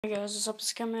Hey guys, what's up?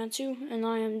 It's Man2, and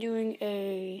I am doing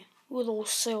a little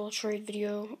sale trade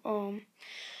video.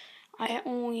 I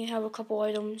only have a couple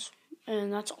items,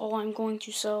 and that's all I'm going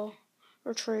to sell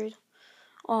or trade.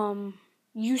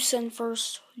 You send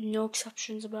first, no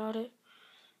exceptions about it.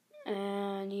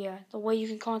 And yeah, the way you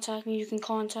can contact me on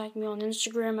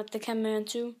Instagram at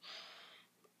thekenman2.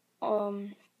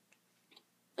 And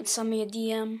send me a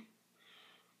DM.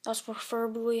 That's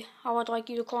preferably how I'd like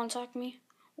you to contact me.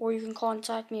 Or you can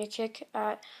contact me at Kick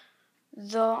at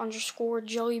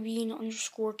 _jellybean_kid.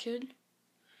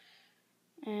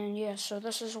 And yeah, so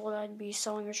this is what I'd be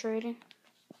selling or trading.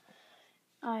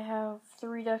 I have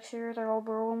 3 decks here. They're all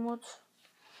Berlin Woods.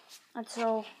 I'd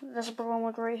sell this Berlin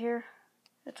Wood right here.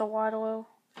 It's a wide low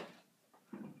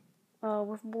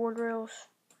with board rails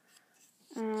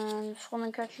and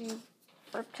swimming catchy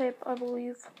rip tape, I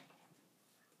believe,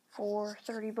 for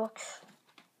 $30.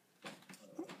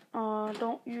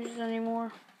 Don't use it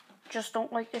anymore. Just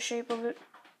don't like the shape of it.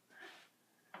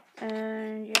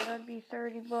 And yeah, that'd be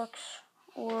 $30.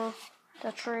 Or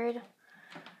the trade,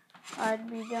 I'd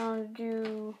be down to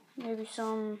do maybe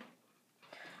some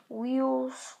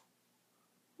wheels.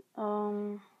 I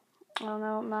don't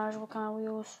know, it matters what kind of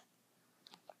wheels.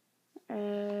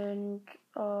 And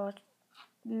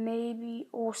maybe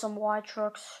or some wide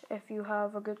trucks if you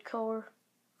have a good color.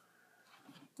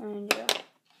 And yeah,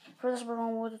 for this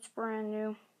Berlin Wood, it's brand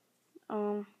new.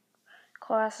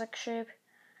 Classic shape.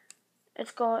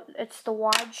 It's the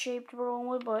wide shaped Berlin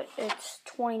Wood, but it's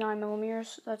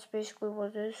 29mm. That's basically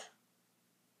what it is.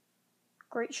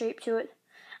 Great shape to it.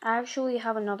 I actually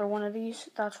have another one of these.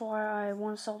 That's why I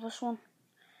want to sell this one.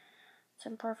 It's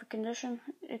in perfect condition,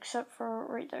 except for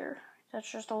right there.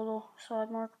 That's just a little side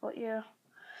mark, but yeah.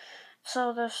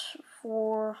 Sell this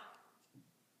for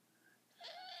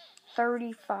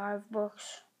 $35,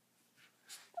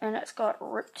 and it's got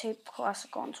Rip Tape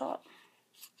Classic on top.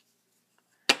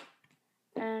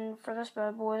 And for this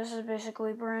bad boy, this is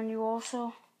basically brand new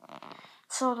also.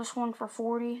 Sell this one for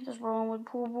 $40. This Berlin Wood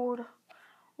pool board.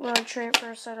 Would I trade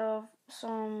for a set of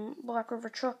some Black River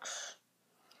trucks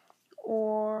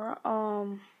or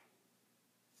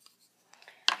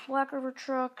Black River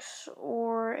trucks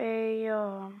or a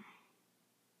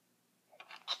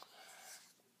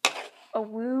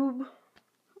Woob,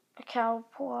 a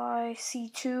Cowply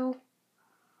C2,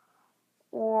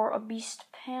 or a Beast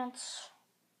Pants.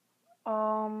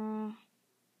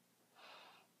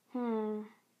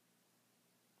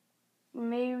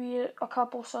 Maybe a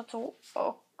couple sets of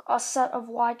a set of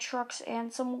wide trucks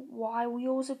and some Y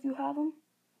wheels if you have them,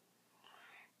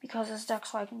 because this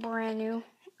deck's like brand new.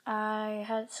 I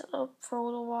had it set up for a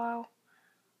little while.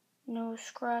 No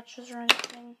scratches or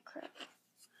anything. Crap.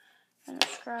 No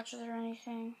scratches or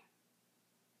anything.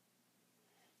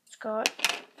 It's got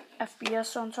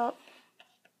FBS on top.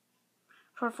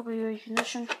 Perfectly good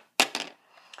condition.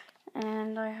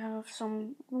 And I have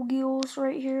some wheels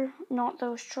right here. Not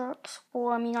those trucks.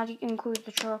 Well, I mean, I include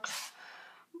the trucks.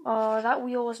 That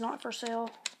wheel is not for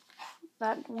sale.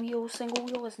 That wheel, single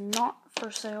wheel, is not for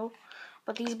sale.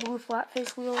 But these blue flat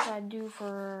face wheels I'd do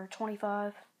for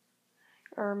 $25.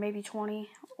 Or maybe $20.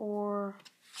 Or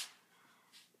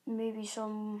maybe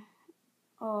some,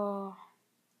 I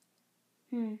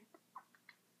don't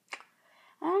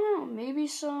know, maybe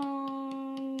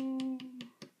some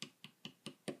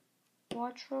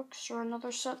wide trucks or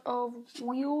another set of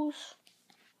wheels.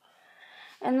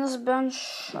 And this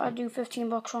bench, I do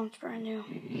 $15 on. It's brand new.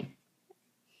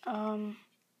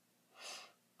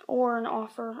 Or an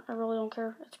offer. I really don't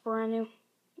care. It's brand new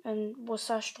and was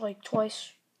seshed like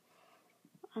twice.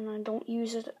 And I don't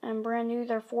use it. And brand new,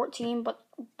 they're $14, but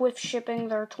with shipping,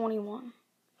 they're $21.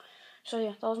 So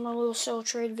yeah, that was my little sale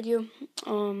trade video.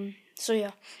 So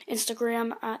yeah,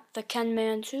 Instagram at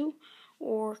thekenman2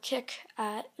 or Kick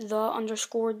at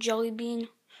 _jellybean_kid.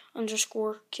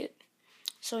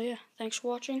 So yeah, thanks for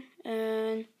watching,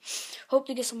 and hope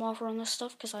to get some offer on this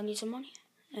stuff because I need some money.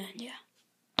 And yeah.